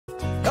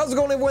How's it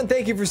going, everyone?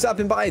 Thank you for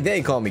stopping by.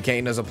 They call me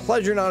Kane. It's a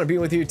pleasure and honor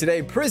being with you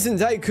today. Prison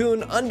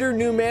Tycoon under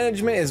new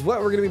management is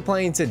what we're going to be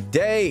playing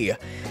today.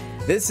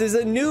 This is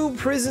a new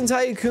Prison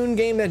Tycoon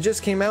game that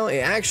just came out. It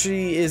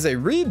actually is a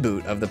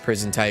reboot of the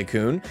Prison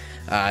Tycoon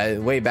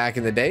way back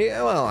in the day.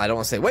 Well, I don't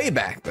want to say way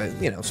back, but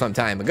you know, some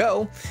time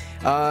ago.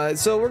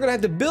 So we're gonna have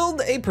to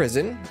build a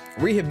prison,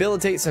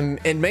 rehabilitate some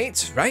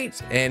inmates,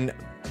 right? And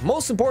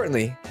most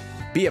importantly,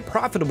 be a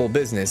profitable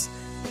business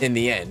in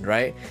the end,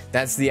 right?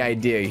 That's the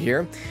idea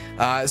here.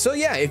 So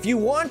yeah, if you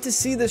want to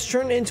see this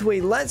turn into a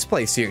Let's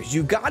Play series,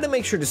 you got to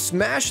make sure to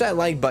smash that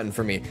like button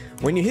for me.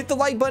 When you hit the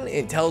like button,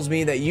 it tells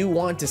me that you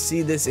want to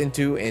see this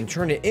into and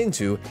turn it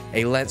into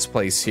a Let's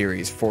Play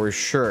series for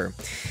sure.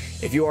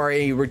 If you are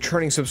a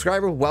returning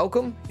subscriber,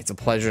 welcome. It's a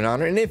pleasure and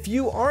honor. And if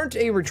you aren't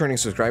a returning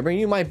subscriber and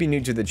you might be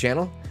new to the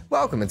channel,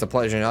 welcome. It's a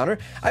pleasure and honor.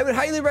 I would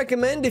highly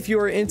recommend, if you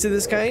are into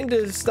this kind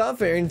of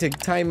stuff or into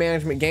time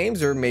management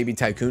games or maybe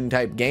tycoon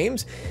type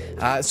games,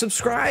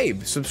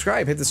 subscribe,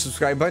 hit the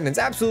subscribe button. It's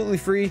absolutely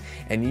free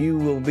and you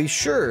will be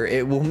sure,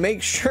 it will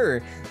make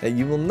sure that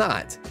you will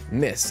not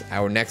miss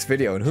our next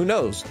video. And who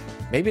knows,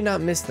 maybe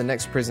not miss the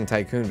next Prison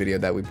Tycoon video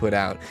that we put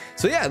out.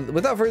 So yeah,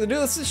 without further ado,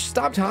 let's just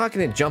stop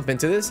talking and jump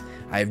into this.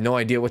 I have no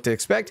idea what to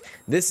expect.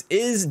 This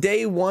is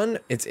day one.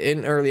 It's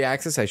in early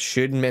access. I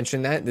should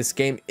mention that this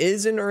game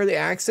is in early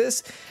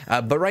access,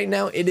 but right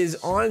now it is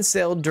on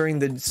sale during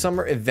the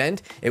summer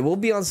event. It will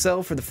be on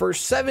sale for the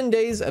first 7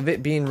 days of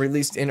it being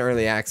released in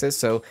early access.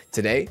 So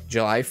today,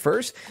 July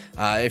 1st,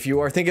 if you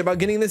are thinking about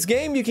getting this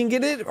game, you can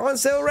get it on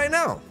sale right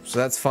now. So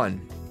that's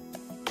fun.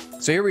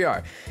 So here we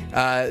are.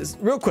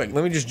 Real quick,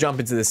 let me just jump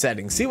into the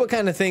settings, see what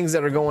kind of things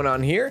that are going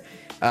on here.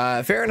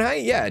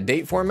 Fahrenheit, yeah,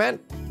 date format,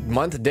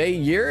 month, day,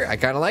 year. I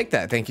kind of like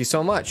that. Thank you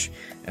so much.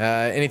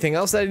 Anything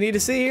else that I need to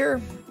see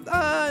here?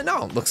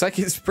 No, looks like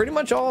it's pretty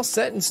much all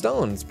set in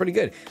stone. It's pretty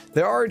good.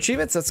 There are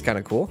achievements. That's kind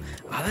of cool.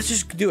 Let's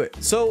just do it.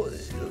 So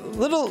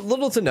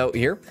little to note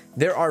here,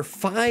 there are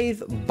 5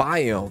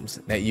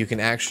 biomes that you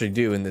can actually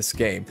do in this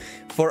game.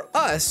 For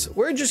us,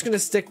 we're just going to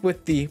stick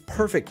with the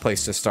perfect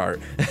place to start.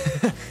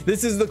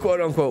 This is the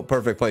quote-unquote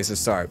perfect place to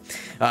start.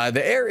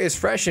 The air is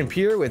fresh and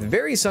pure with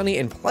very sunny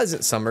and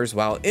pleasant summers,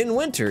 while in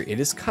winter it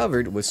is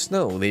covered with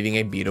snow, leaving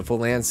a beautiful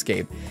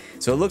landscape.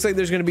 So it looks like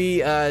there's going to be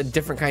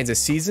different kinds of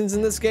seasons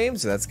in this game,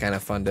 so that's kind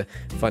of fun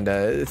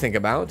to think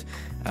about.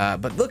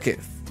 But look at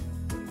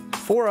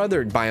 4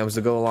 other biomes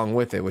to go along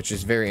with it, which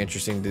is very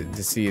interesting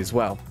to see as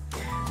well.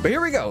 But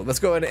here we go. Let's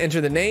go ahead and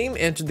enter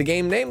the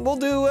game name. We'll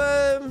do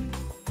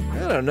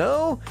I don't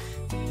know,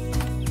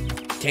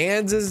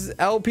 Kansas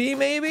LP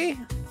maybe.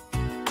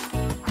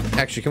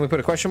 Actually, can we put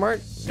a question mark?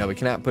 No, we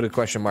cannot put a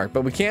question mark,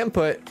 but we can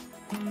put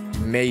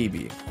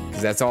maybe,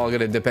 because that's all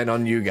gonna depend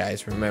on you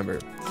guys, remember.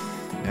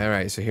 All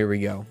right, so here we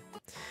go.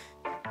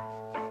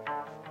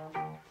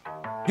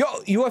 Yo,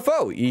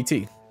 UFO,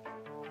 ET.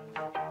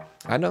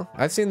 I know,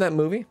 I've seen that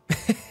movie.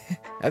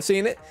 I've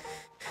seen it.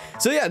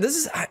 So yeah, this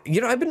is,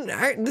 you know,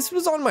 this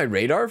was on my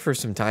radar for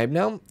some time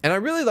now, and I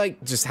really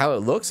like just how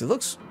it looks. It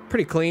looks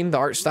pretty clean. The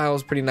art style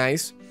is pretty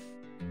nice.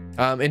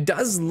 It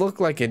does look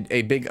like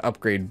a big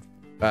upgrade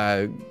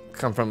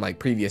come from like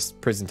previous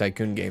Prison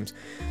Tycoon games.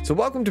 So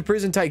welcome to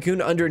Prison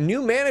Tycoon under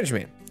new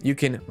management. You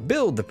can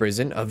build the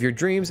prison of your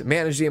dreams,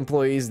 manage the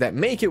employees that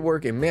make it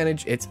work, and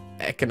manage its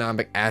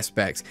economic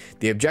aspects.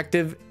 The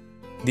objective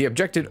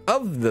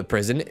of the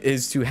prison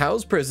is to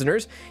house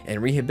prisoners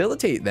and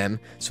rehabilitate them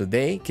so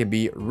they can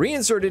be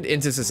reinserted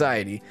into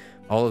society.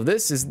 All of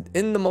this is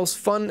in the most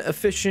fun,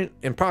 efficient,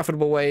 and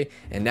profitable way,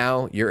 and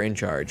now you're in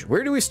charge.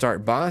 Where do we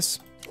start,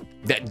 boss?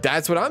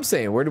 That's what I'm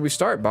saying. Where do we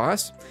start,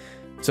 boss?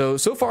 So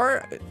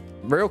far,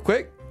 real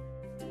quick,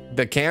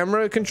 the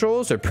camera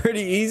controls are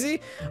pretty easy.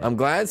 I'm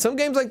glad. Some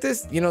games like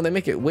this, you know, they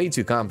make it way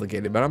too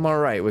complicated, but I'm all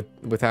right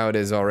with how it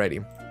is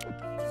already.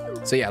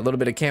 So yeah, a little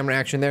bit of camera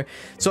action there.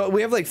 So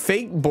we have like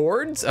fake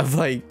boards of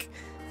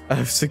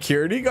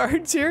security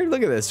guards here.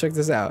 Look at this. Check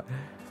this out.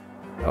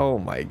 Oh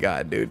my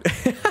God, dude.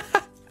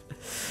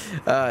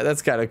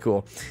 That's kind of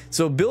cool.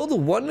 So build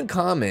one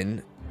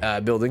common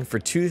building for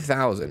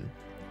 2,000.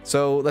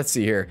 So let's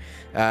see here.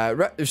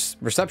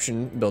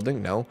 Reception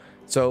building, no.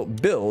 So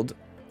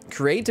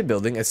create a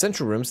building,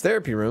 essential rooms,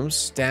 therapy rooms,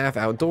 staff,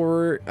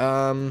 outdoor.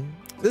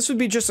 This would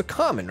be just a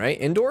common, right?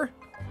 Indoor?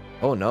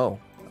 Oh no.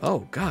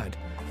 Oh God.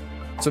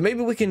 So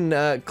maybe we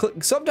can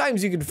click.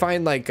 Sometimes you can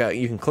find like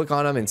you can click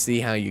on them and see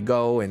how you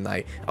go and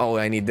like, oh,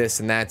 I need this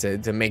and that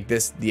to make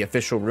this the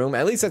official room.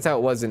 At least that's how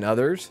it was in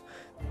others.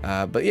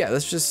 But yeah,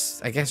 let's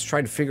just, I guess,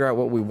 try to figure out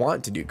what we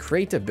want to do.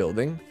 Create a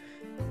building.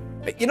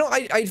 You know,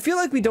 I feel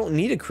like we don't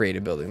need to create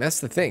a building. That's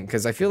the thing,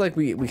 because I feel like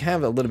we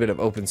have a little bit of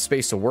open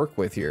space to work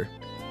with here.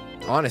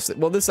 Honestly,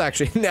 well, this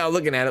actually, now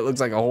looking at it, looks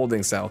like a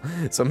holding cell.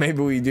 So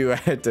maybe we do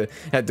have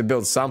to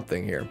build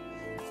something here.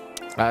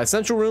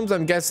 Essential rooms,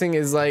 I'm guessing,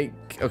 is like,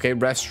 okay,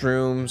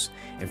 restrooms,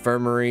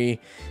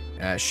 infirmary,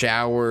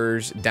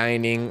 showers,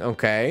 dining.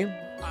 Okay.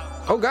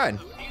 Oh God,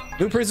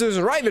 new prisoners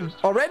arriving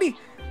already?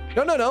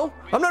 No,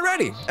 I'm not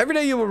ready. Every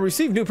day you will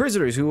receive new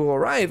prisoners who will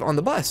arrive on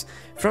the bus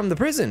from the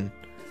prison.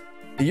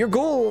 Your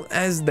goal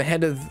as the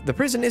head of the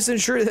prison is to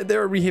ensure that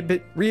they're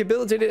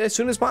rehabilitated as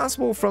soon as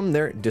possible from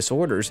their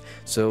disorders,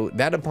 so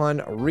that upon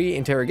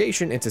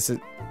reinterrogation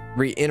into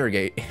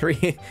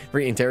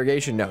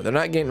reinterrogation, no, they're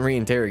not getting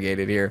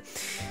reinterrogated here.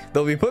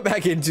 They'll be put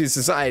back into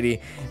society,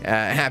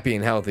 happy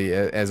and healthy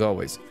as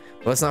always.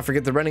 But let's not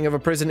forget the running of a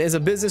prison is a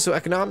business, so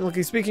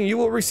economically speaking, you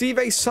will receive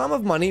a sum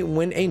of money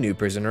when a new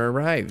prisoner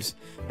arrives.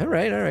 All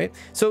right.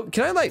 So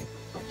can I like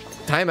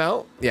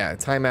timeout? Yeah,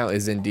 timeout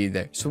is indeed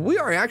there. So we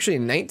are actually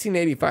in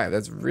 1985.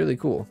 That's really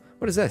cool.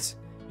 What is this?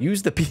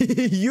 Use the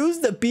use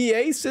the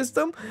PA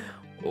system?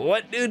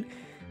 What, dude?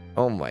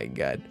 Oh my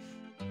god.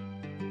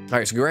 All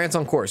right, so grants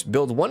on course.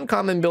 Build 1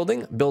 common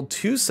building, build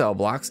 2 cell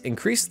blocks,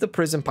 increase the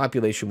prison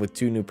population with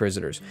 2 new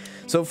prisoners.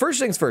 So first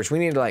things first, we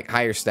need to like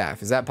hire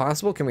staff. Is that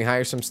possible? Can we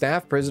hire some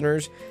staff?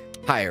 Prisoners,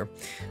 hire.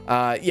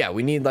 Yeah,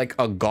 we need like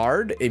a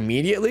guard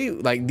immediately.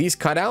 Like these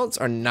cutouts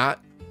are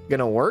not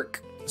gonna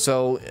work.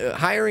 So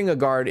hiring a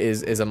guard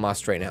is a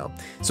must right now.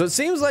 So it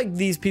seems like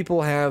these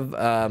people have,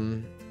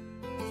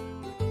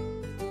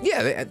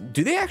 yeah,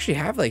 do they actually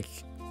have like,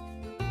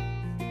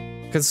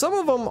 because some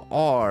of them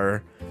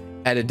are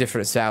at a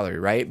different salary,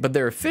 right? But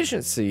their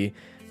efficiency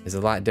is a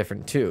lot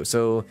different too.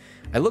 So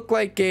I look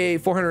like a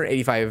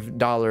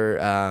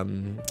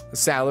 $485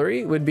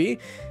 salary would be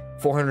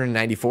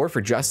 $494 for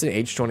Justin,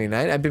 age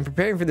 29. I've been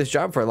preparing for this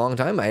job for a long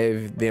time. I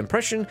have the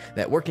impression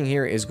that working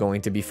here is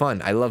going to be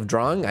fun. I love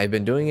drawing. I've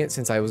been doing it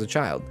since I was a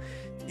child.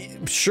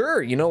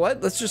 Sure, you know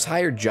what? Let's just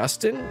hire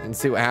Justin and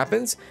see what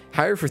happens.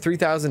 Hire for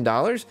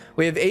 $3,000.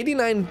 We have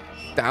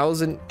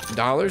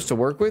 $89,000 to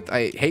work with.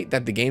 I hate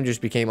that the game just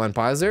became on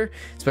pause there,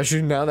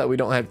 especially now that we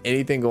don't have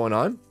anything going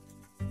on.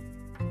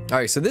 All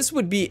right, so this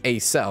would be a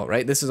cell,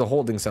 right? This is a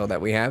holding cell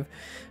that we have.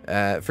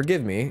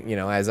 Forgive me, you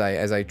know, as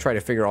I try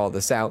to figure all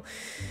this out.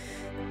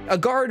 A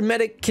guard,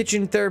 medic,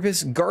 kitchen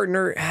therapist,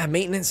 gardener,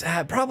 maintenance,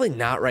 probably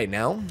not right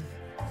now.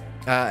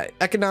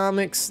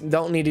 Economics,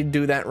 don't need to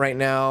do that right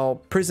now.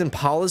 Prison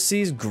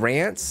policies,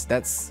 grants,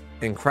 that's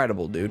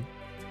incredible, dude.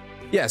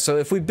 Yeah, so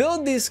if we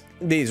build these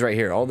right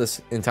here, all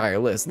this entire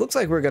list, looks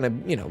like we're gonna,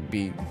 you know,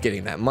 be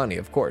getting that money,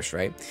 of course,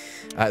 right?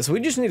 So we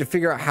just need to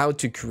figure out how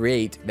to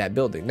create that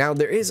building. Now,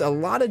 there is a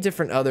lot of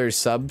different other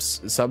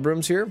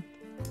subrooms here.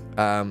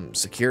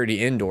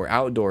 Security, indoor,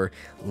 outdoor,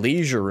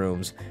 leisure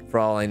rooms, for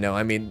all I know.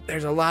 I mean,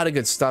 there's a lot of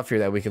good stuff here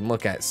that we can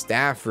look at.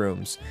 Staff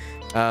rooms.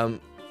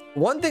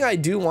 One thing I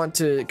do want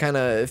to kind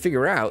of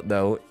figure out,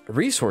 though,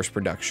 resource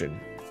production.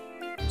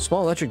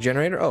 Small electric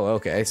generator. Oh,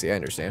 okay, I see, I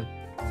understand.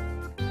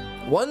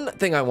 One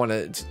thing I want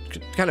to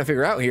kind of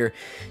figure out here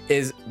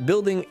is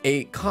building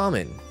a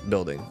common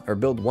building, or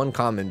build 1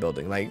 common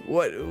building. Like,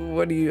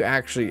 what do you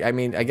actually? I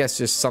mean, I guess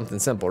just something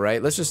simple,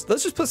 right? Let's just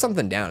put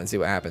something down and see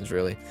what happens,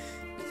 really.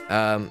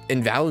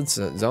 Invalid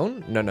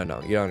zone? No,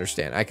 you don't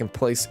understand. I can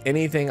place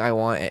anything I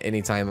want at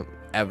any time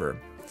ever.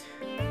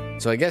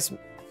 So I guess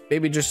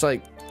maybe just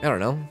like, I don't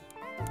know.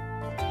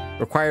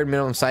 Required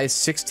minimum size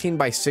 16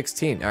 by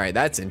 16. All right,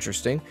 that's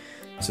interesting.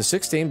 So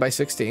 16 by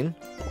 16.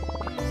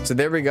 So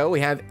there we go. We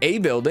have a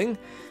building.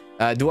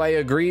 Do I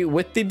agree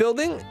with the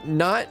building?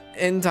 Not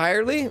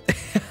entirely.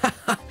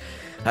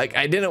 Like,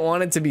 I didn't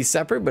want it to be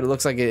separate, but it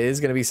looks like it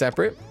is going to be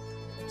separate.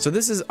 So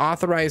this is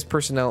authorized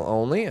personnel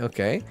only.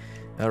 Okay.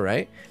 All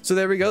right. So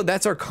there we go.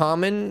 That's our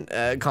common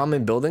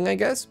building, I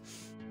guess.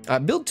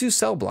 Build 2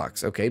 cell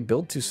blocks. Okay,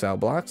 build 2 cell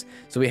blocks.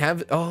 So we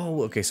have,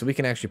 oh, okay, so we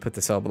can actually put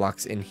the cell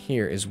blocks in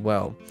here as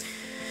well.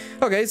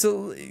 Okay,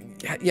 so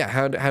yeah,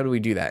 how do we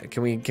do that?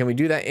 Can we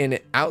do that in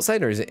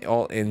outside, or is it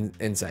all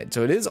inside?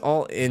 So it is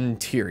all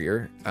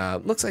interior.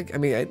 Looks like, I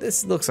mean,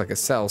 this looks like a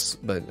cell,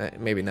 but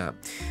maybe not.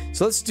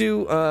 So let's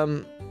do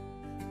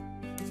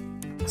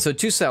so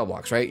 2 cell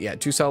blocks, right? Yeah,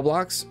 2 cell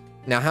blocks.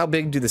 Now, how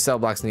big do the cell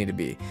blocks need to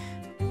be?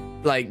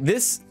 Like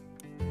this,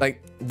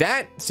 like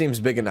that seems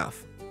big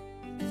enough.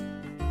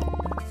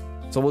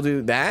 So we'll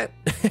do that,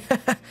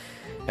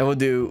 and we'll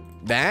do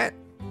that,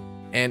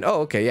 and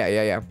oh, okay,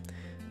 yeah.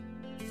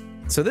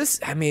 So this,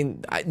 I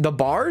mean, the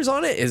bars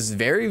on it is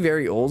very,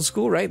 very old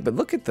school, right? But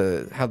look at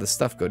how the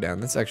stuff go down.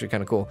 That's actually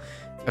kind of cool.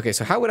 Okay,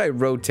 so how would I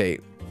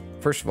rotate?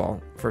 First of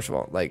all,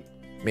 like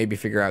maybe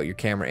figure out your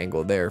camera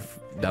angle there,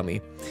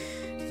 dummy.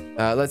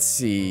 Let's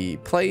see,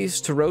 place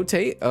to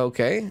rotate.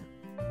 Okay.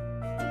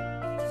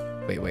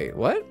 Wait,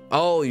 what?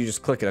 Oh, you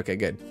just click it. Okay,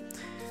 good.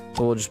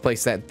 So we'll just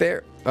place that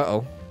there.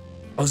 Uh-oh.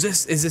 Oh,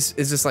 is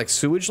this like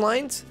sewage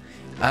lines?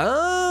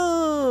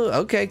 Oh,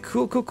 okay,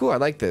 cool. I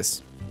like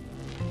this.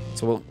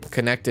 So we'll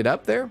connect it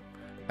up there.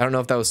 I don't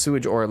know if that was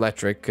sewage or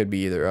electric. Could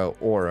be either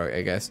or,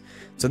 I guess.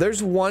 So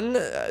there's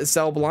 1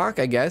 cell block,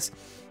 I guess.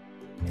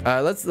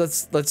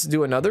 Let's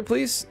do another,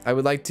 please. I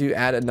would like to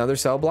add another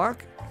cell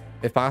block,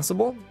 if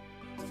possible.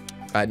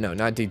 No,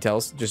 not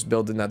details. Just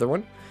build another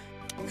one.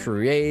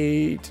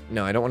 Create.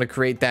 No, I don't want to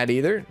create that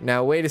either.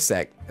 Now, wait a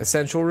sec.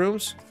 Essential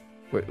rooms.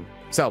 Wait,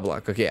 cell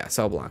block. Okay, yeah,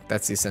 cell block.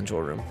 That's the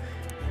essential room.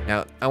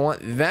 Now, I want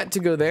that to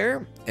go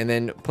there and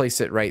then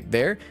place it right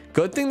there.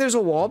 Good thing there's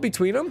a wall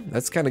between them.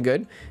 That's kind of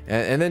good.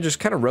 And then just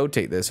kind of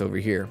rotate this over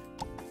here.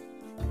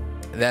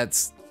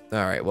 That's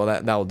all right. Well,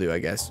 that will do, I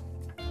guess.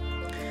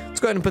 Let's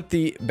go ahead and put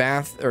the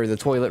bath or the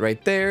toilet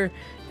right there,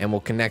 and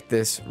we'll connect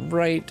this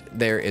right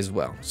there as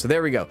well. So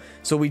there we go.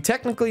 So we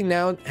technically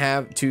now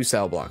have 2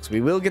 cell blocks.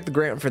 We will get the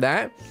grant for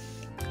that.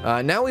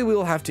 Now we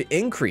will have to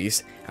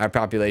increase our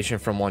population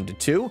from 1 to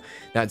 2.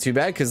 Not too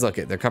bad, because look,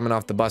 they're coming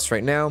off the bus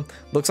right now.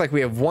 Looks like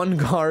we have 1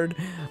 guard.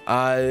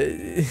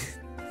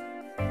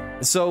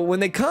 So when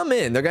they come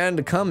in, they're going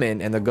to come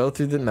in and they'll go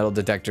through the metal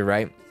detector,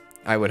 right?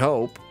 I would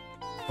hope.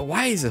 But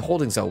why is the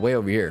holding cell way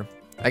over here?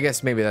 I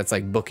guess maybe that's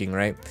like booking,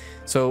 right?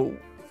 So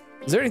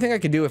is there anything I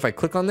could do if I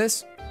click on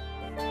this?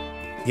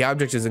 The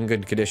object is in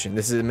good condition.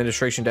 This is an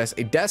administration desk,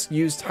 a desk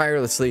used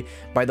tirelessly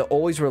by the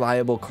always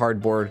reliable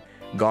cardboard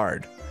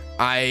guard.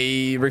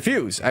 I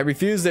refuse. I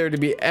refuse there to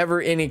be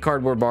ever any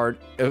cardboard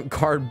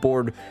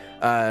board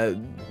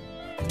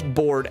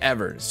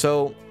ever.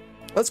 So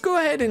let's go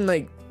ahead and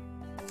like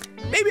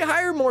maybe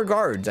hire more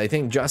guards. I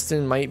think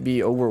Justin might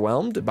be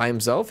overwhelmed by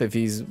himself if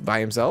he's by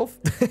himself.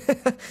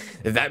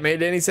 If that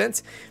made any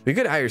sense. We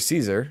could hire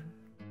Caesar.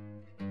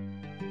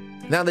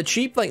 Now the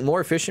cheap, like more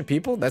efficient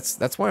people,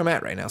 that's where I'm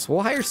at right now. So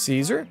we'll hire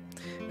Caesar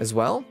as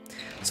well.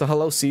 So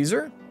hello,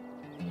 Caesar.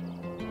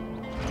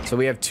 So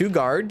we have 2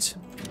 guards.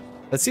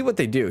 Let's see what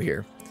they do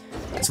here.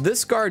 So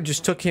this guard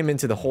just took him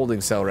into the holding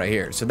cell right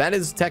here. So that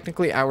is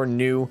technically our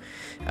new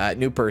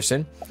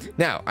person.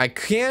 Now I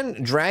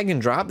can drag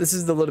and drop. This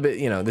is a little bit,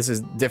 you know, this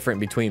is different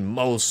between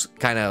most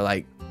kind of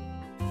like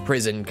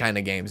prison kind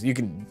of games. You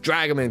can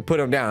drag them and put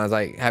them down. It's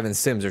like having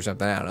Sims or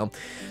something. I don't know.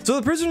 So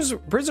the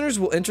prisoners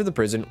will enter the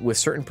prison with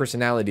certain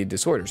personality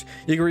disorders.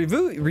 You can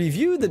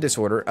review the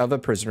disorder of a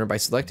prisoner by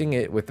selecting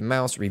it with the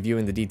mouse,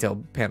 reviewing the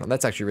detailed panel.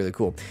 That's actually really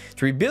cool.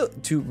 To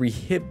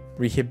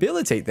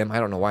rehabilitate them. I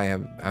don't know why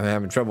I'm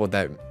having trouble with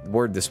that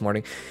word this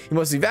morning. You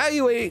must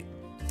evaluate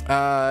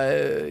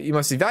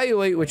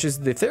which is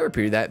the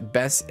therapy that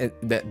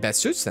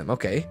best suits them.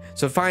 Okay,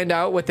 so find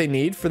out what they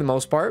need for the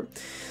most part.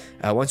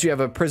 Once you have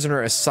a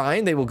prisoner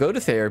assigned, they will go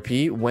to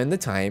therapy when the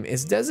time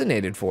is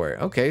designated for it.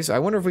 Okay, so I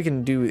wonder if we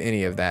can do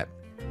any of that.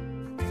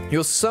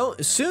 You'll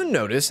soon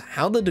notice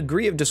how the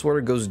degree of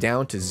disorder goes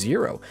down to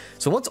 0.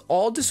 So once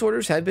all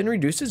disorders have been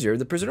reduced to 0,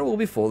 the prisoner will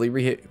be fully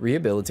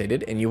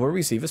rehabilitated and you will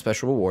receive a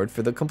special reward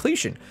for the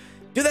completion.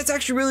 Dude, that's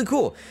actually really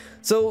cool.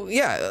 So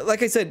yeah,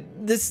 like I said,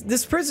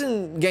 this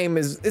prison game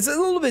it's a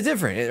little bit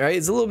different, right?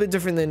 It's a little bit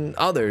different than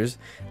others.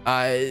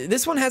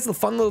 This one has a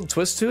fun little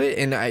twist to it,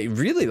 and I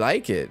really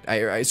like it.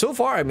 So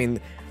far, I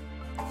mean,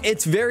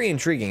 it's very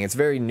intriguing. It's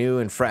very new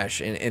and fresh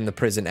in the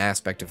prison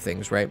aspect of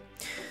things, right?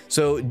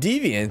 So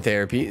Deviant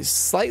therapy is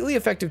slightly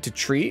effective to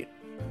treat.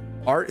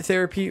 Art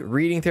therapy,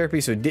 reading therapy.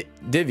 So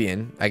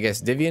Divian, I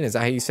guess Divian, is that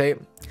how you say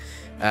it?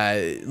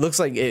 Looks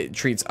like it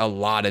treats a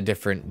lot of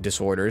different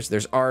disorders.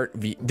 There's art,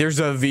 there's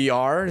a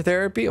VR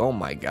therapy. Oh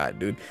my god,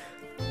 dude.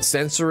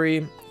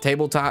 Sensory,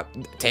 tabletop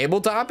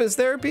is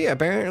therapy,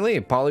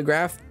 apparently.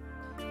 Polygraph,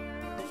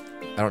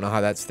 I don't know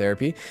how that's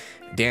therapy.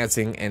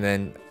 Dancing, and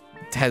then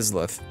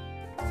Tesla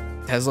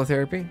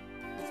therapy.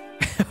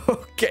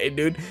 Okay,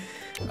 dude.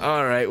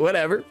 All right,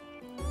 whatever.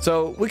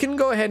 So we can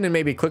go ahead and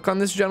maybe click on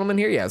this gentleman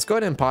here. Yeah, let's go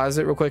ahead and pause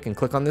it real quick and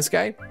click on this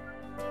guy.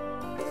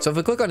 So if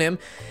we click on him,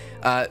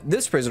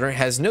 this prisoner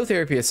has no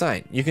therapy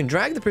assigned. You can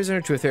drag the prisoner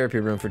to a therapy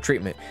room for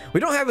treatment. We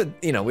don't have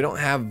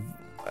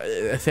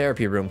a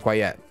therapy room quite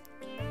yet.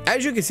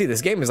 As you can see,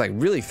 this game is like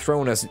really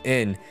throwing us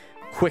in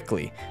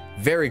quickly,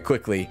 very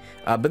quickly.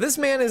 But this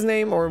man is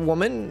man or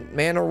woman.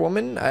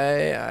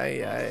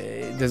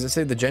 Does it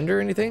say the gender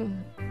or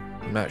anything?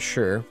 I'm not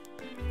sure.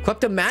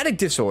 Kleptomatic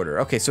disorder.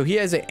 Okay, so he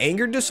has an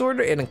anger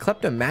disorder and a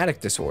kleptomatic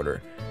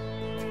disorder.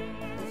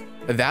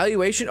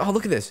 Evaluation. Oh,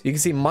 look at this. You can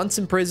see months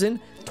in prison,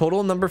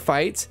 total number of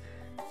fights,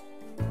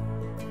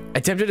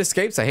 attempted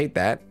escapes. I hate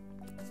that.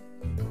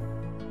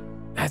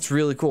 That's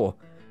really cool.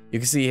 You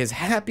can see his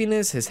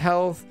happiness, his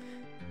health,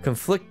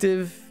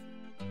 conflictive.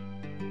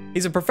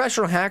 He's a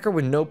professional hacker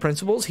with no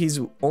principles. He's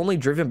only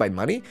driven by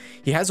money.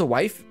 He has a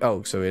wife.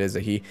 Oh, so it is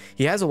a he.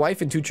 He has a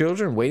wife and 2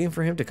 children waiting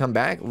for him to come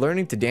back.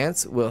 Learning to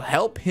dance will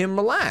help him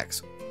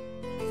relax.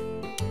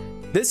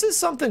 This is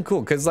something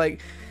cool because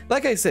like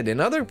I said, in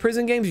other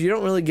prison games, you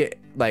don't really get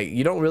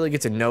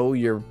to know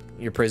your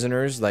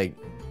prisoners like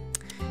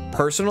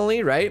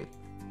personally, right?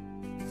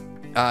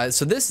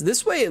 So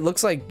this way it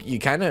looks like you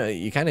kind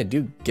of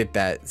do get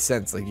that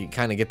sense, like you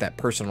kind of get that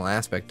personal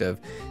aspect of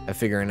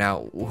figuring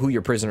out who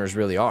your prisoners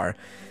really are.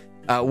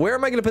 Where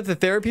am I gonna put the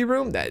therapy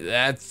room?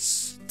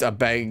 That's a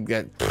bag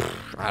that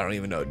I don't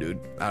even know, dude.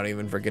 I don't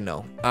even freaking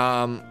know.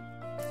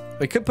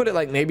 We could put it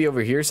like maybe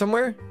over here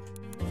somewhere.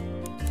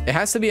 It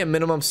has to be a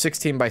minimum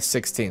 16 by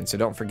 16, so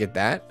don't forget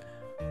that.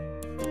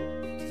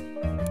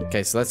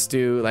 Okay, so let's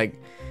do like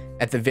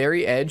at the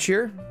very edge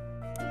here.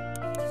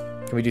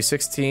 Can we do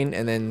 16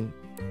 and then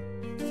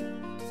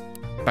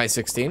by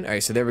 16? All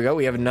right, so there we go.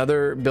 We have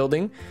another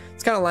building.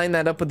 Let's kind of line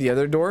that up with the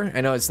other door.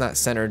 I know it's not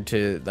centered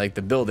to like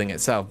the building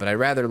itself, but I'd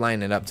rather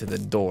line it up to the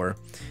door,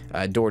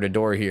 door to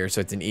door here,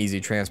 so it's an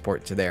easy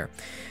transport to there.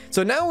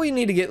 So now we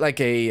need to get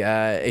like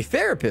a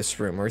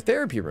therapist room or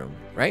therapy room,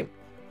 right?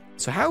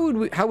 So how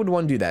would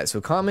one do that?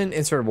 So common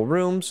insertable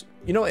rooms,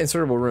 you know,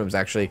 insertable rooms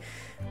actually,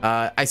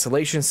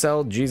 isolation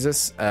cell,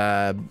 Jesus,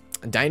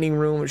 dining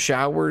room,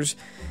 showers,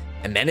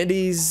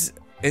 amenities.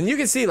 And you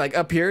can see like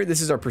up here,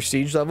 this is our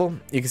prestige level.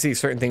 You can see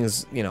certain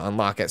things, you know,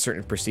 unlock at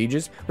certain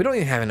prestiges. We don't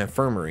even have an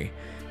infirmary.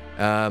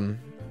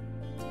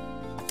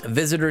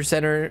 Visitor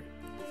center.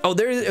 Oh,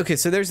 okay,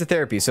 so there's the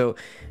therapy. So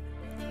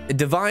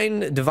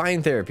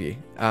divine therapy.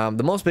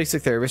 The most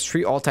basic therapists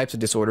treat all types of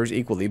disorders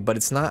equally, but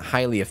it's not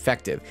highly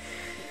effective.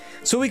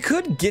 So we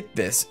could get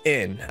this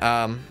in.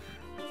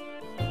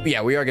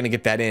 Yeah, we are going to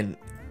get that in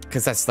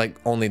because that's like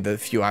only the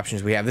few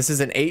options we have. This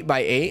is an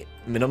 8x8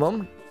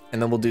 minimum,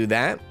 and then we'll do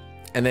that.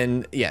 And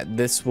then, yeah,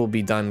 this will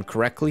be done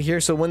correctly here.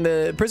 So when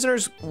the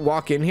prisoners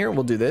walk in here,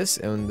 we'll do this.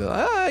 And,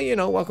 you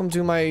know, welcome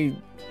to my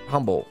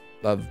humble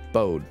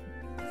abode.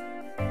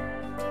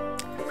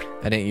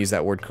 I didn't use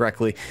that word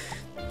correctly.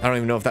 I don't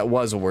even know if that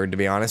was a word, to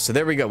be honest. So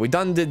there we go. We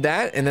did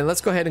that. And then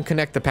let's go ahead and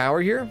connect the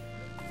power here.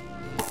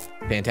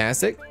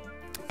 Fantastic.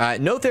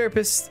 No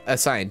therapist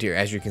assigned here,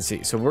 as you can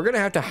see. So we're going to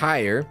have to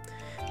hire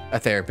a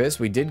therapist.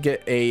 We did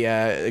get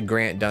a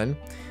grant done.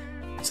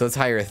 So let's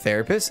hire a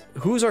therapist.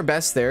 Who's our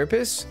best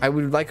therapist? I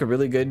would like a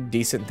really good,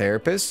 decent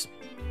therapist.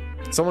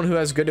 Someone who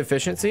has good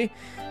efficiency.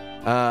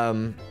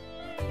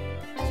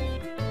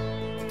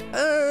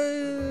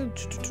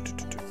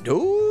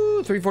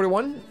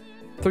 341.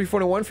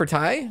 341 for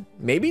Ty.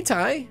 Maybe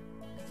Ty.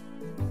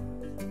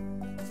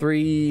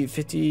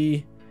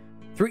 350.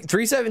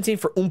 317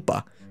 for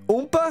Oompa.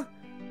 Oompa?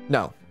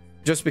 No.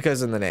 Just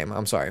because of the name.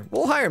 I'm sorry.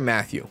 We'll hire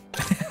Matthew.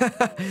 All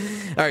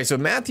right, so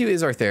Matthew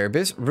is our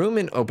therapist. Room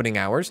and opening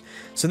hours.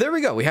 So there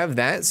we go. We have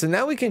that. So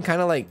now we can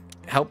kind of like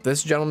help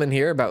this gentleman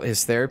here about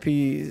his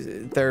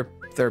therapeutic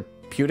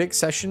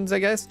sessions, I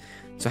guess.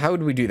 So how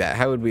would we do that?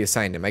 How would we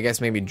assign him? I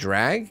guess maybe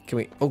drag. Can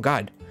we? Oh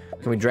God.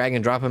 Can we drag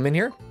and drop him in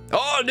here?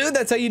 Oh, dude,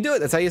 that's how you do it.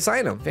 That's how you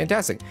assign him.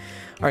 Fantastic.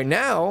 All right,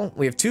 now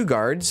we have 2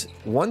 guards,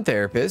 1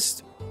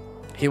 therapist.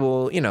 He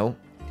will, you know,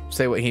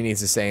 say what he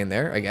needs to say in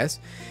there, I guess.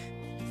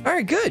 All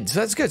right, good. So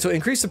that's good. So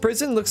increase the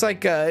prison. Looks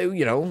like,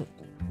 you know,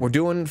 we're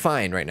doing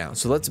fine right now.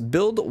 So let's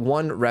build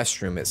 1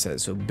 restroom, it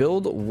says. So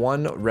build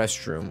 1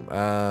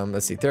 restroom.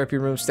 Let's see. Therapy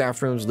rooms,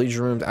 staff rooms,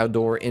 leisure rooms,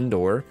 outdoor,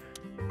 indoor.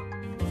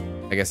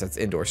 I guess that's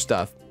indoor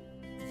stuff.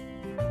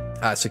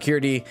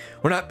 Security.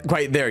 We're not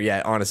quite there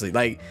yet, honestly.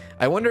 Like,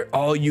 I wonder.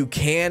 Oh, you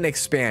can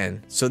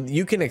expand. So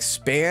you can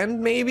expand,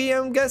 maybe,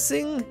 I'm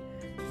guessing.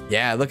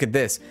 Yeah, look at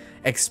this.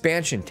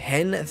 Expansion,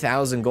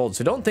 10,000 gold.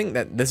 So don't think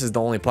that this is the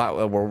only plot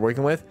that we're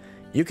working with.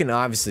 You can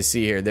obviously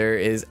see here, there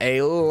is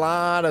a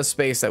lot of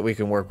space that we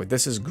can work with.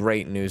 This is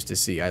great news to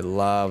see. I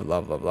love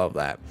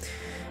that.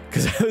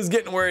 Because I was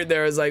getting worried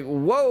there. I was like,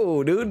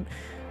 whoa, dude.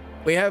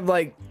 We have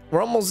like,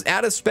 we're almost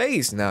out of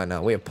space.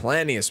 No, we have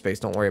plenty of space.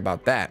 Don't worry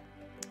about that.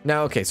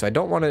 Now, okay, so I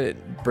don't want to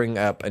bring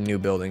up a new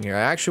building here.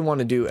 I actually want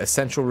to do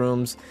essential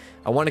rooms.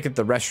 I want to get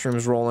the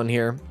restrooms rolling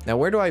here. Now,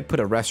 where do I put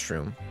a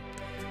restroom?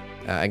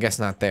 I guess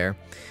not there.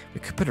 We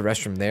could put a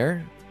restroom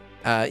there.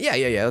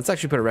 Yeah. Let's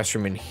actually put a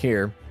restroom in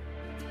here.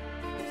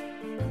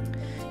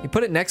 You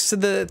put it next to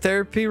the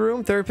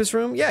therapist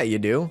room? Yeah, you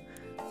do.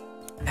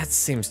 That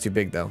seems too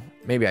big, though.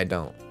 Maybe I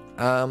don't.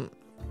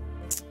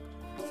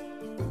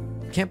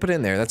 Can't put it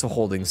in there. That's a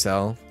holding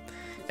cell.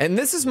 And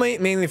this is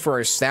mainly for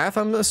our staff,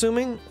 I'm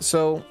assuming.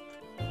 So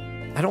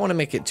I don't want to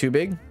make it too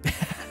big.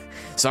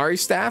 Sorry,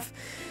 staff.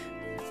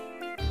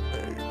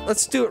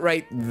 Let's do it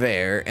right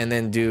there and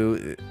then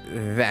do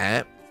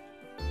that.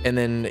 And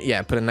then,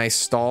 yeah, put a nice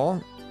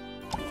stall.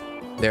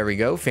 There we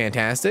go.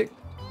 Fantastic.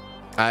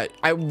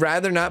 I'd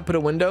rather not put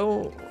a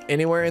window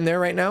anywhere in there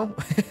right now.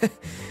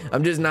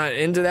 I'm just not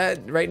into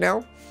that right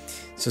now.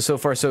 So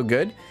far, so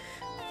good.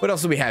 What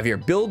else do we have here?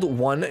 Build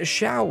 1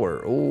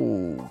 shower.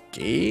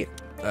 Okay.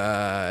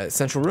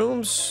 Central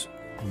rooms.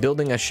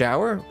 Building a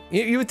shower.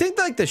 You would think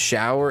like the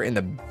shower and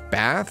the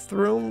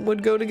bathroom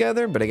would go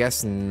together, but I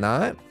guess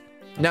not.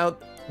 Now,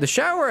 the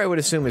shower I would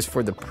assume is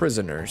for the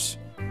prisoners,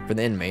 for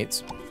the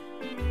inmates.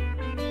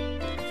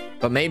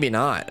 But maybe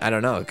not. I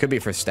don't know. It could be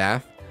for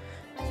staff.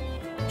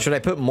 Should I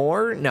put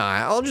more? No,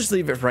 I'll just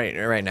leave it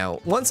right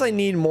now. Once I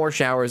need more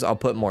showers, I'll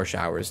put more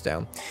showers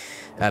down.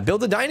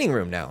 Build a dining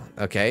room now.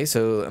 Okay,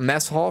 so a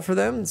mess hall for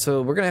them.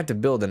 So we're gonna have to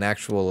build an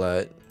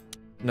actual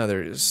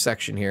another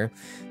section here.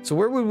 So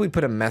where would we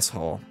put a mess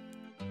hall?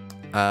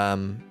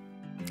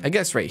 I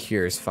guess right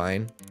here is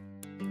fine.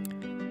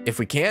 If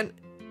we can't,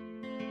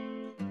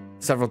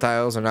 several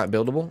tiles are not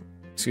buildable.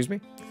 Excuse me.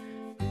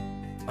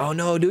 Oh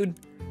no, dude.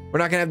 We're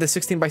not gonna have the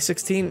 16 by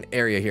 16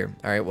 area here.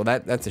 All right, well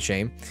that's a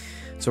shame.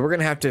 So we're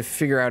gonna have to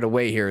figure out a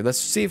way here. Let's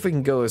see if we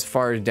can go as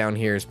far down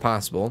here as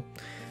possible.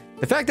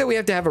 The fact that we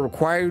have to have a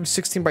required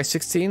 16 by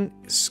 16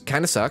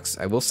 kind of sucks.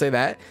 I will say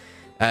that.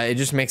 It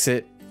just makes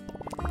it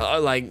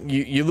like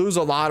you lose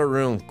a lot of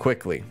room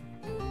quickly.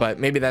 But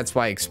maybe that's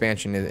why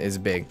expansion is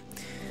big.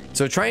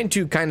 So trying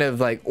to kind of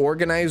like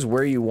organize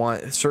where you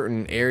want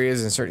certain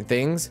areas and certain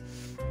things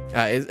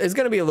is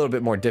going to be a little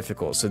bit more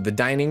difficult. So the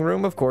dining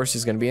room, of course,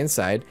 is going to be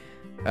inside.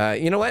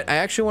 You know what? I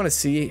actually want to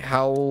see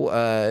how...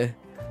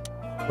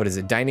 what is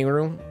it? Dining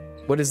room?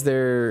 what is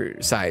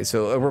their size?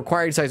 So a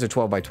required size of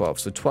 12 by 12.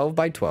 So 12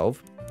 by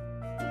 12.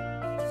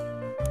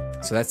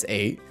 So that's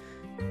 8.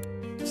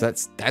 So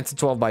that's a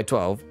 12 by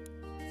 12.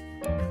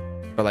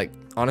 But like,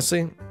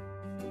 honestly,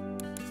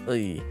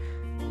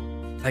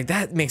 like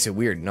that makes it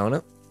weird.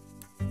 No.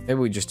 Maybe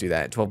we just do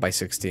that. 12 by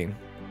 16.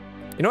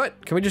 You know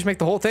what? Can we just make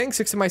the whole thing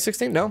 16 by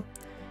 16? No. All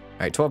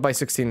right, 12 by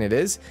 16 it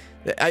is.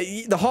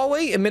 The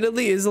hallway,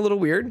 admittedly, is a little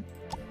weird.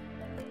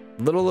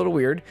 Little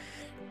weird.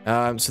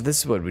 So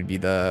this would be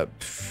the,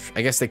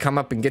 I guess they come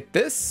up and get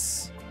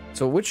this.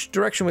 So which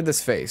direction would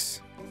this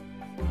face?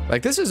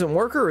 Like this isn't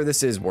worker or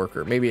this is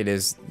worker? Maybe it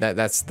is.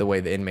 That's the way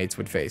the inmates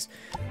would face.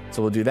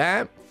 So we'll do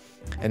that.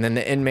 And then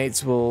the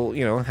inmates will,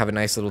 you know, have a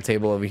nice little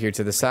table over here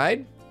to the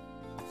side.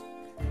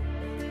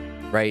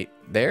 Right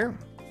there.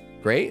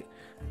 Great.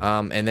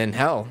 And then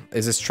hell,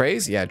 is this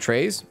trays? Yeah,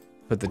 trays.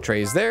 Put the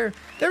trays there.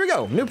 There we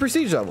go. New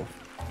prestige level.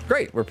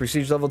 Great, we're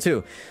prestige level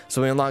 2.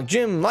 So we unlock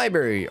gym,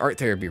 library, art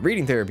therapy,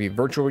 reading therapy,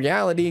 virtual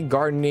reality,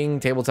 gardening,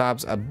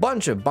 tabletops, a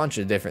bunch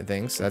of different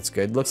things. That's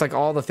good. Looks like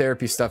all the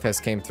therapy stuff has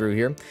came through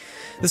here.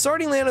 The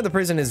starting land of the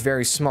prison is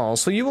very small,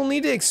 so you will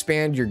need to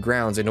expand your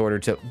grounds in order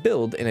to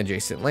build in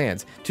adjacent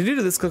lands. To do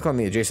this, click on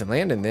the adjacent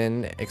land and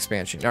then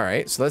expansion. All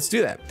right, so let's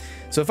do that.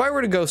 So if I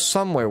were to go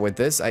somewhere with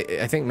this, I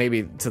think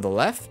maybe to the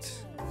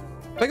left.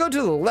 If I go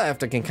to the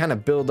left, I can kind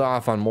of build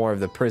off on more of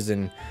the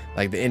prison,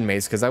 like the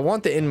inmates, because I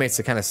want the inmates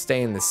to kind of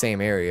stay in the same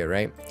area,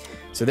 right?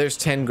 So there's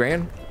 10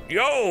 grand.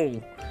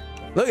 Yo!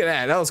 Look at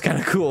that. That was kind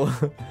of cool.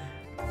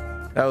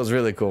 That was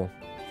really cool.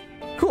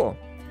 Cool.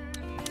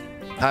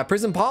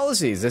 Prison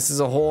policies. This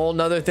is a whole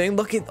nother thing.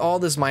 Look at all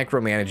this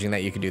micromanaging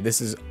that you can do. This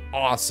is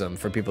awesome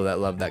for people that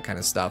love that kind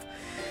of stuff.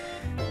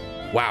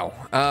 Wow.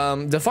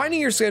 Defining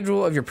your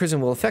schedule of your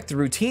prison will affect the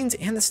routines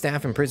and the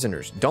staff and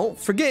prisoners. Don't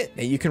forget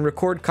that you can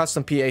record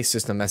custom PA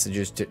system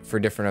messages for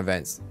different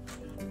events.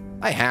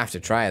 I have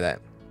to try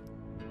that.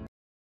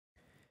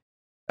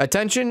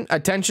 Attention,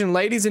 attention,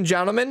 ladies and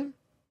gentlemen.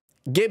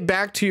 Get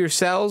back to your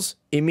cells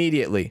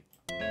immediately.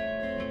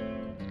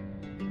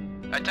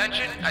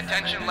 Attention,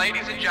 attention,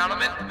 ladies and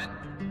gentlemen.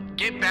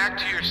 Get back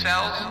to your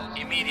cells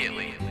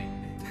immediately.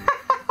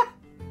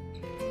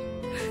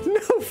 No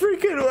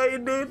freaking way,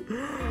 dude.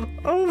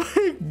 Oh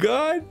my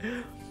god.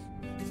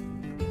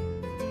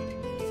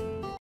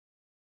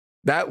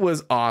 That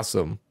was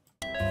awesome.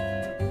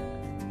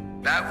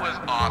 That was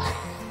awesome.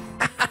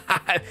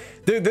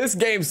 Dude, this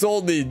game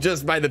sold me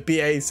just by the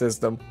PA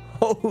system.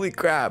 Holy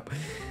crap.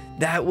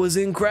 That was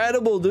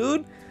incredible,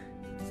 dude.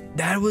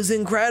 That was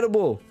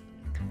incredible.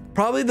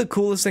 Probably the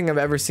coolest thing I've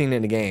ever seen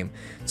in a game.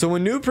 So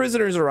when new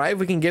prisoners arrive,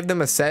 we can give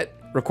them a set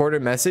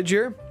recorded message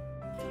here.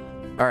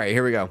 All right,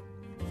 here we go.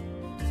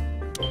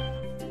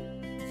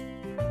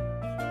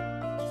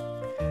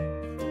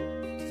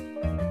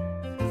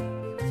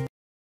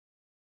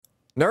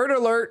 Nerd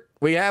alert.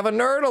 We have a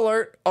nerd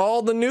alert.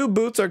 All the new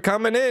boots are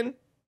coming in.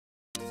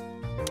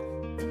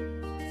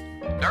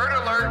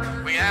 Nerd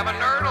alert. We have a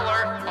nerd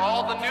alert.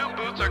 All the new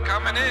boots are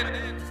coming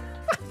in.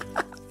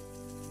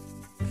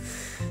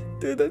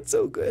 Dude, that's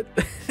so good.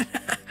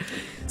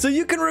 So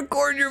you can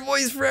record your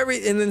voice for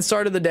and then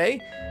start of the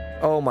day.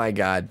 Oh my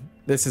god.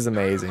 This is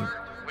amazing.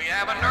 We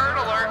have a nerd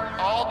alert.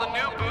 All the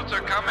new boots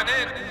are coming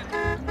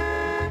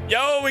in.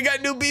 Yo, we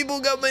got new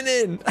people coming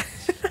in.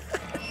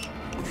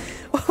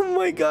 Oh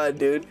my god,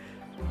 dude.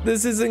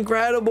 This is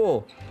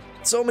incredible.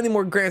 So many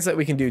more grants that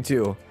we can do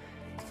too.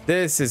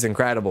 This is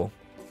incredible.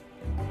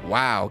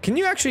 Wow. Can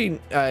you actually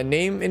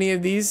name any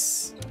of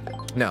these?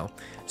 No.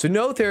 So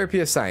no therapy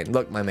assigned.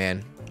 Look, my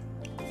man.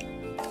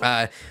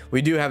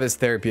 We do have his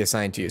therapy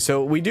assigned to you.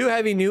 So we do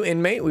have a new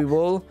inmate. We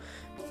will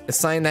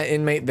assign that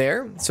inmate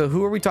there. So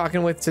who are we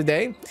talking with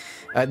today?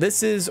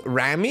 This is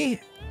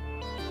Rami.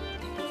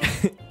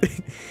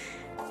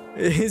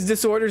 His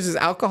disorders is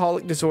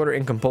alcoholic disorder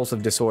and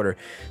compulsive disorder.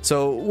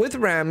 So with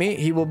Rami,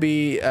 he will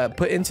be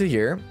put into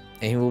here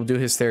and he will do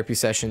his therapy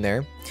session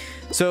there.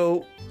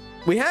 So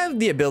we have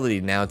the ability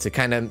now to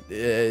kind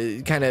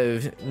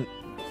of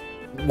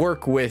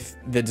work with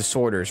the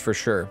disorders for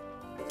sure.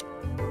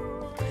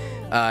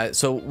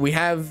 So we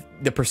have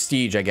the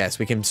prestige, I guess.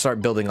 We can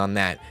start building on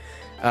that.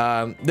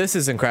 This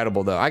is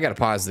incredible though. I gotta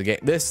pause the game.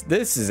 This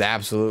is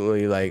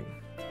absolutely like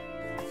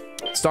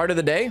start of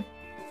the day.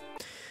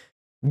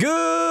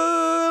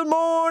 Good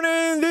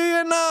morning,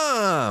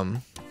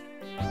 Vietnam.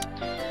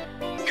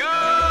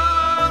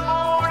 Good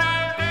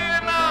morning,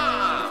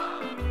 Vietnam.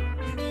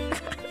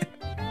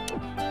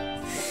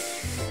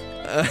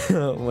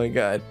 Oh my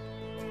god.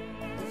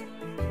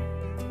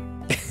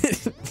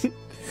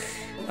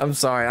 I'm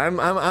sorry.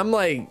 I'm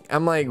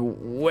like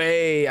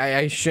way.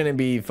 I shouldn't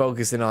be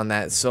focusing on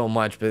that so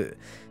much, but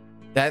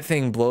that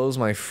thing blows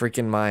my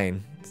freaking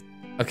mind.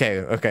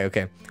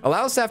 Okay.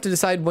 Allow staff to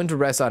decide when to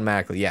rest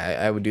automatically.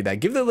 Yeah, I would do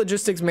that. Give the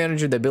logistics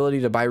manager the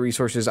ability to buy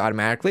resources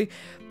automatically.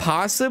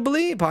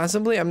 Possibly.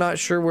 I'm not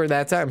sure where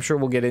that's at. I'm sure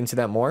we'll get into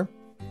that more.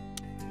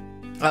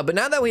 But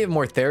now that we have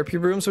more therapy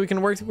rooms we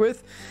can work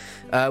with,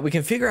 we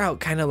can figure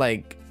out kind of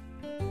like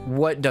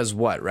what does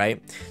what,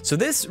 right? So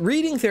this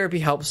reading therapy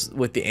helps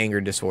with the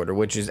anger disorder,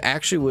 which is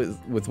actually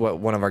with what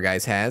one of our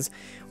guys has.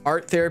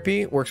 Art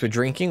therapy works with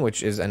drinking,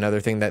 which is another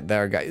thing that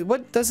our guy,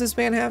 what does this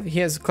man have? He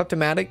has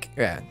kleptomatic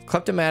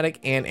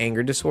and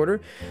anger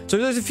disorder. So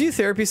there's a few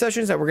therapy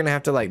sessions that we're gonna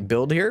have to like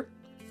build here.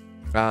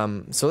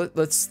 So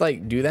let's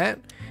like do that.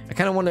 I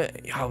kind of want to,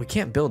 oh, we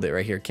can't build it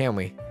right here, can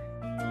we?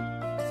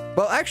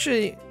 Well,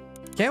 actually,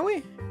 can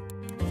we?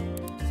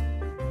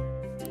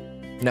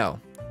 No.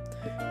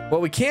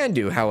 What we can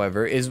do,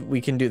 however, is we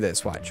can do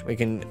this. Watch. We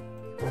can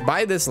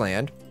buy this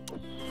land.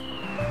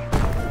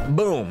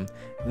 Boom.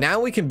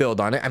 Now we can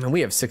build on it. I mean,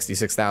 we have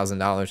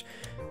 $66,000.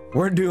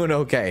 We're doing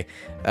okay.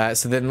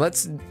 So then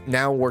let's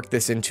now work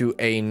this into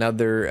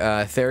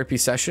another therapy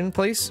session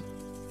place.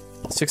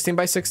 16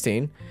 by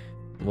 16.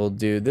 We'll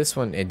do this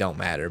one. It don't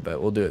matter, but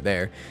we'll do it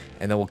there.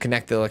 And then we'll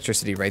connect the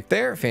electricity right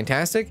there.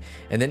 Fantastic.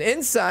 And then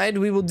inside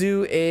we will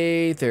do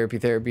a therapy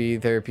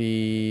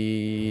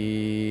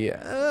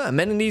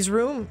amenities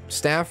room,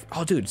 staff.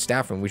 Oh, dude,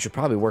 staff room. We should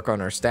probably work on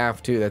our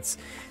staff too. That's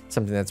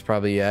something that's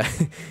probably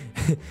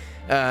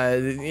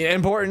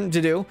important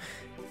to do.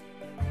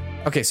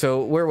 Okay,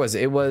 so where was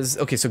it? It was,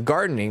 okay, so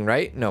gardening,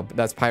 right? No,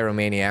 that's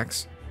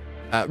pyromaniacs.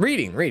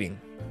 Reading.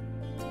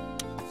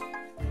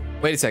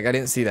 Wait a sec, I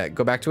didn't see that.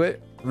 Go back to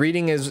it.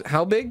 Reading is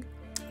how big?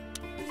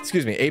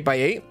 Excuse me, 8 by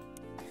 8.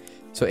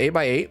 So 8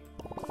 by 8.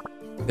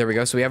 There we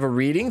go. So we have a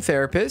reading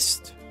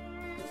therapist.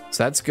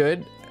 So that's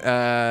good.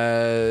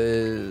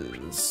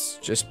 Let's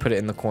just put it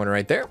in the corner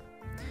right there.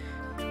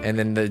 And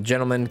then the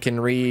gentleman can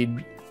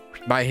read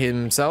by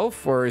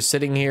himself or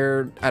sitting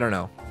here. I don't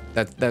know.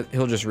 That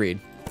he'll just read.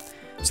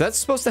 So that's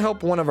supposed to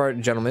help one of our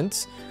gentlemen,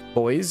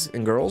 boys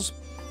and girls.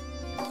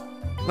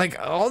 Like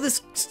all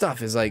this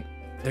stuff is like,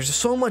 there's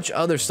so much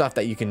other stuff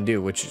that you can do,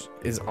 which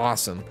is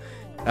awesome.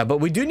 But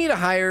we do need to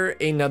hire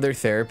another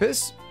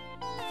therapist.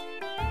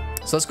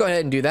 So let's go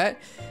ahead and do that.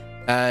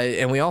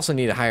 And we also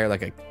need to hire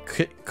like a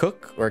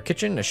cook or a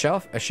kitchen, a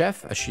chef.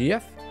 So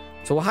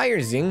we'll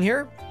hire Zing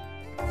here.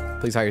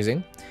 Please hire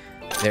Zing.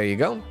 There you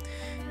go.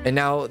 And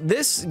now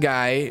this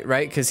guy,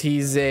 right? Because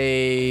he's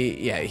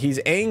he's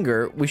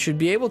anger. We should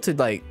be able to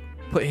like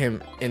put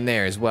him in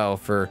there as well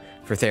for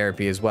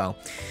therapy as well.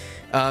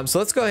 So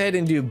let's go ahead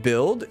and do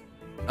build.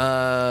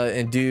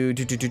 And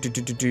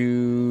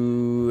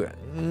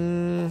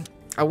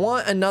I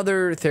want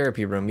another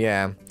therapy room,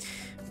 yeah.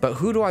 But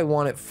who do I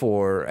want it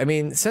for? I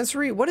mean,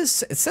 sensory, what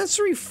is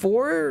sensory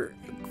for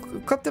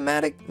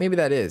kleptomatic? Maybe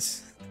that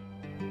is.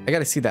 I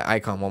gotta see that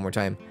icon one more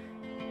time.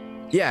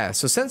 Yeah,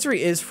 so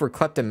sensory is for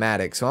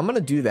kleptomatic. So I'm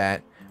gonna do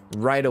that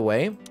right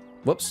away.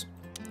 Whoops.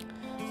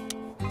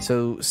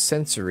 So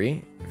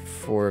sensory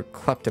for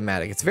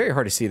kleptomatic. It's very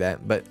hard to see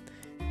that, but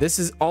this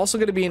is also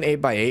going to be an 8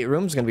 by 8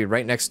 room. It's going to be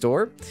right next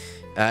door.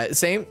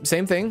 Same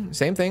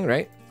thing,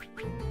 right?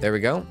 There we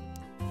go.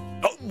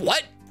 Oh,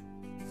 what?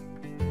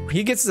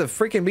 He gets to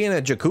freaking be in a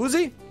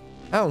jacuzzi?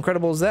 How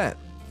incredible is that?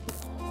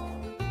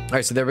 All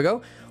right, so there we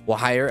go. We'll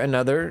hire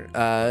another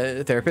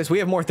therapist. We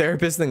have more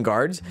therapists than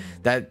guards.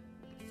 That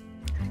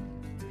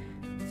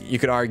you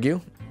could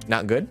argue,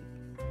 not good.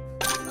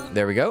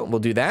 There we go. We'll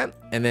do that.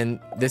 And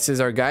then this is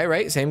our guy,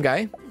 right? Same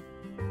guy.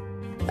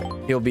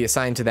 He'll be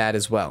assigned to that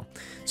as well.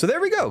 So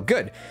there we go.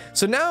 Good.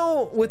 So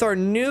now with our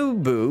new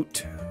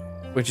boot,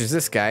 which is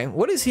this guy,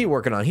 what is he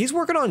working on? He's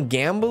working on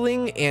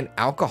gambling and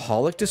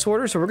alcoholic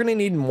disorder. So we're going to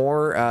need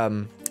more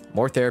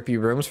therapy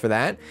rooms for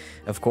that,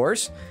 of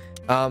course.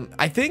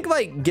 I think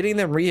like getting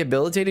them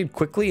rehabilitated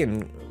quickly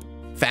and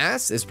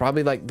fast is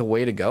probably like the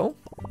way to go.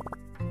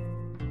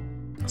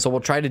 So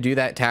we'll try to do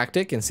that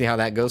tactic and see how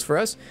that goes for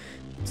us.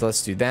 So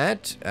let's do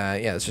that.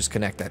 Yeah, let's just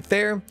connect that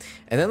there.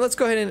 And then let's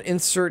go ahead and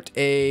insert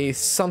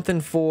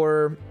something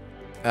for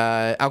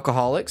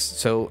alcoholics.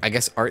 So I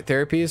guess art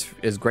therapy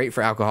is great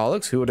for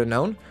alcoholics. Who would have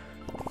known?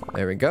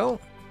 There we go.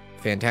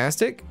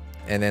 Fantastic.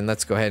 And then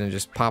let's go ahead and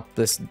just pop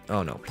this.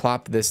 Oh no,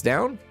 plop this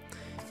down.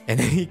 And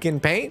then he can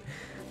paint.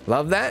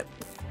 Love that.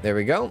 There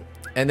we go.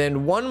 And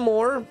then one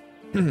more.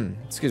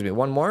 Excuse me,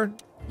 one more.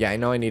 Yeah, I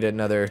know I need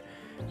another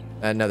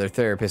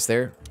therapist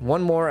there.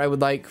 One more I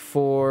would like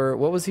for,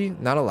 what was he?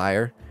 Not a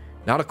liar,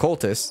 not a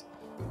cultist,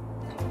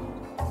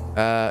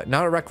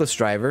 not a reckless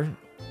driver,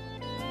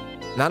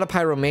 not a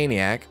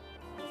pyromaniac.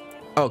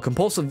 Oh,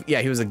 compulsive.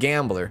 Yeah, he was a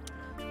gambler.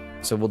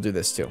 So we'll do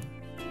this too.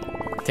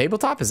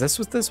 Tabletop, is this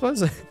what this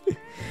was?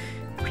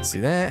 Let's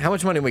do that. How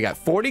much money we got?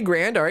 40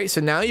 grand. All right,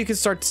 so now you can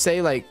start to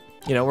say like,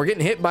 you know, we're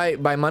getting hit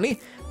by money,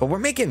 but we're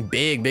making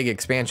big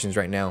expansions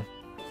right now.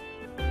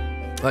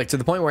 Like to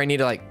the point where I need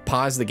to like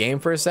pause the game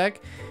for a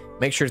sec,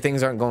 make sure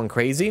things aren't going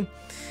crazy,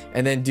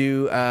 and then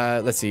do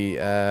let's see,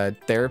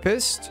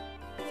 therapist.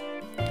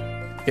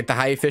 Get the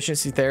high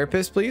efficiency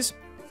therapist, please.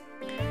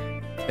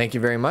 Thank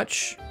you very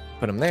much.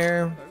 Put him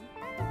there.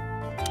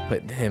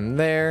 Put him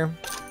there.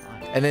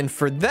 And then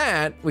for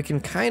that, we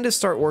can kind of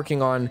start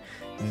working on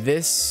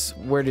this.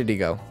 Where did he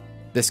go?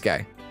 This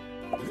guy.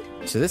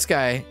 So this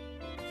guy,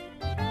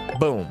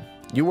 boom.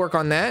 You work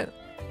on that,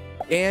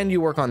 and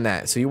you work on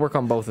that. So you work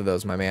on both of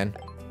those, my man.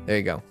 There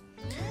you go.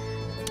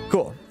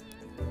 Cool.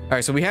 All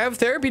right, so we have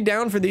therapy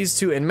down for these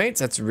 2 inmates.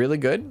 That's really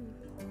good.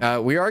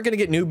 We are gonna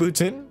get new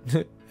boots in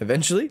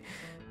eventually.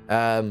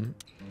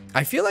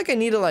 I feel like I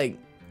need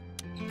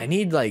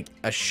like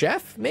a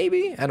chef,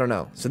 maybe? I don't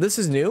know. So this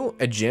is new,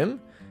 a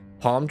gym,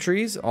 palm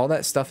trees, all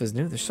that stuff is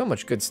new. There's so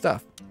much good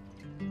stuff.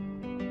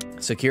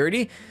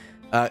 Security,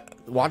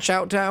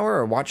 watchtower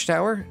or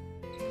watchtower.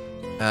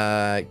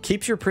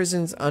 Keeps your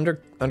prisons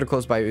under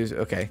close by.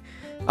 Okay.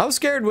 I was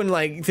scared when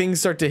like things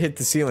start to hit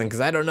the ceiling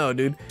because I don't know,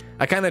 dude.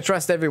 I kind of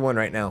trust everyone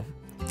right now.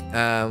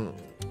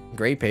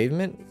 Gray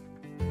pavement,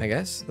 I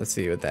guess. Let's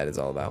see what that is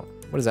all about.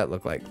 What does that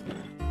look like?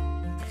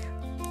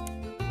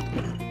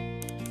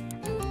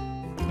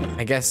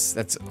 I guess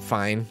that's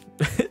fine.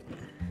 And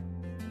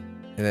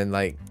then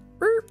like,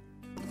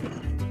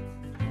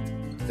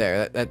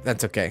 there,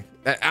 that's okay.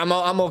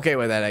 I'm okay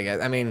with that, I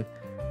guess. I mean,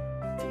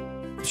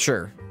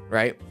 sure,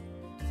 right?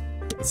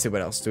 Let's see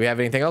what else. Do we have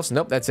anything else?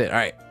 Nope, that's it. All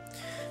right.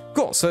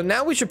 Cool. So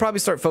now we should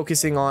probably start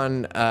focusing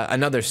on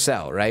another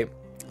cell, right?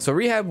 So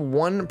rehab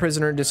 1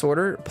 prisoner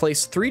disorder,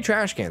 place 3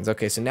 trash cans.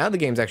 Okay, so now the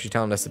game's actually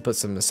telling us to put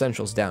some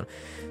essentials down.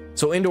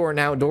 So indoor and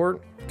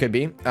outdoor could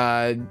be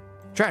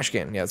trash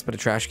can. Yeah, let's put a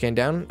trash can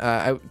down.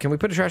 Can we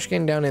put a trash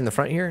can down in the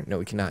front here? No,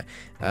 we cannot.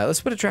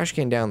 Let's put a trash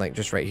can down like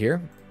just right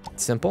here.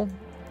 Simple.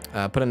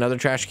 Put another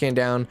trash can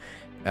down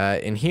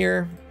in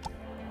here,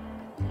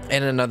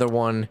 and another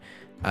one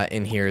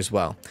in here as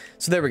well.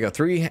 So there we go.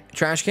 3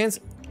 trash cans.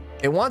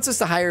 It wants us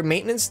to hire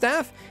maintenance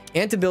staff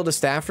and to build a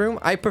staff room.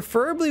 I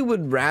preferably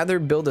would rather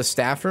build a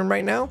staff room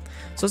right now.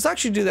 So let's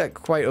actually do that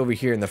quite over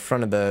here in the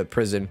front of the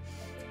prison.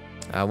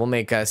 We'll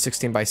make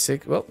 16 by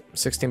 6. Well,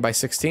 16 by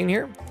 16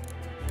 here.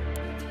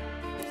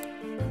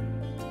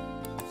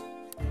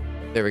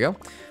 There we go.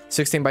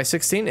 16 by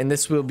 16. And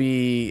this will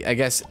be, I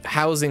guess,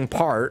 housing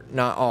part,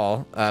 not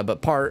all,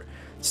 but part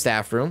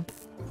staff room.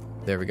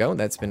 There we go.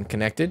 That's been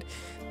connected.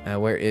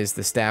 Where is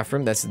the staff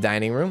room? That's the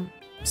dining room.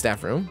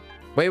 Staff room.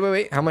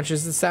 Wait. How much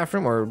is the staff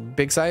room or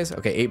big size?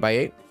 Okay, 8 by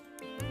 8.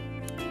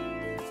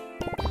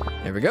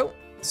 There we go.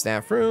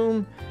 Staff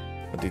room.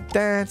 We'll do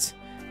that.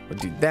 We'll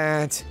do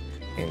that.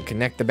 And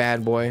connect the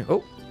bad boy.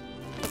 Oh,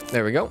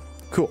 there we go.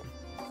 Cool.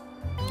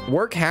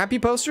 Work happy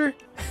poster.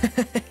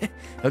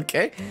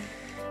 Okay.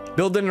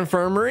 Build an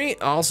infirmary.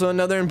 Also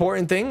another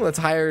important thing. Let's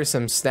hire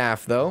some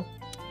staff though.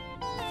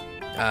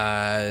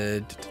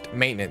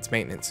 Maintenance.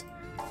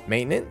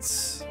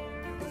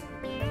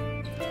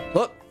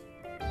 Look.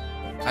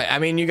 I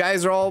mean, you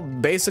guys are all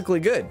basically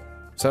good.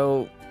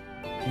 So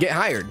get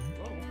hired.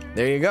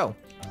 There you go.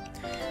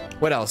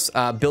 What else?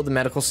 Build a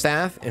medical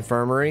staff,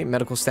 infirmary,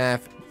 medical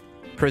staff,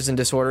 prison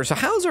disorder. So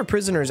how's our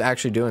prisoners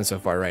actually doing so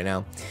far right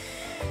now?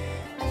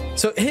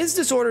 So his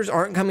disorders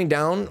aren't coming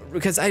down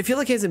because I feel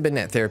like he hasn't been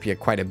at therapy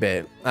quite a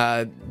bit.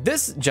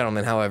 This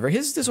gentleman, however,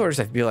 his disorders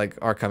I feel like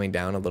are coming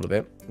down a little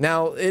bit.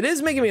 Now, it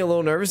is making me a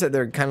little nervous that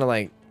they're kind of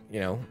like, you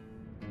know,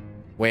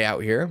 way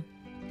out here.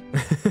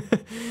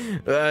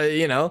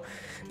 You know,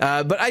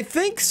 but I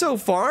think so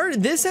far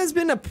this has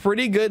been a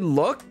pretty good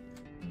look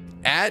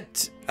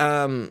at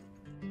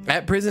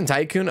Prison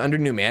Tycoon under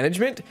new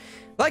management.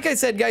 Like I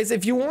said, guys,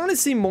 if you want to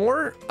see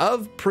more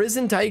of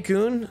Prison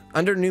Tycoon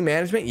under new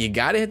management, you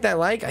got to hit that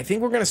like. I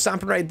think we're going to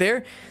stop it right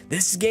there.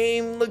 This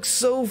game looks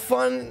so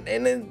fun,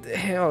 and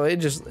it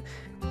just,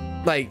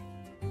 like,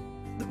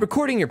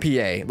 recording your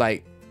PA,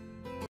 like,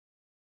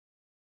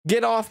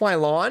 get off my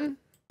lawn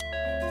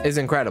is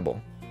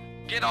incredible.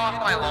 Get off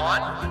my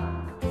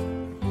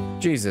lawn.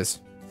 Jesus.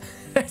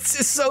 It's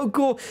just so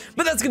cool.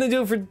 But that's going to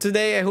do it for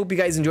today. I hope you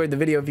guys enjoyed the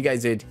video. If you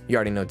guys did, you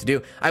already know what to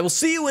do. I will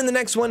see you in the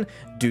next one.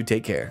 Do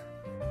take care.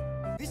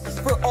 This is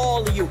for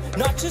all of you,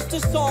 not just a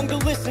song to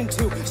listen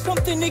to,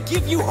 something to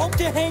give you hope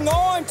to hang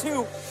on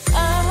to.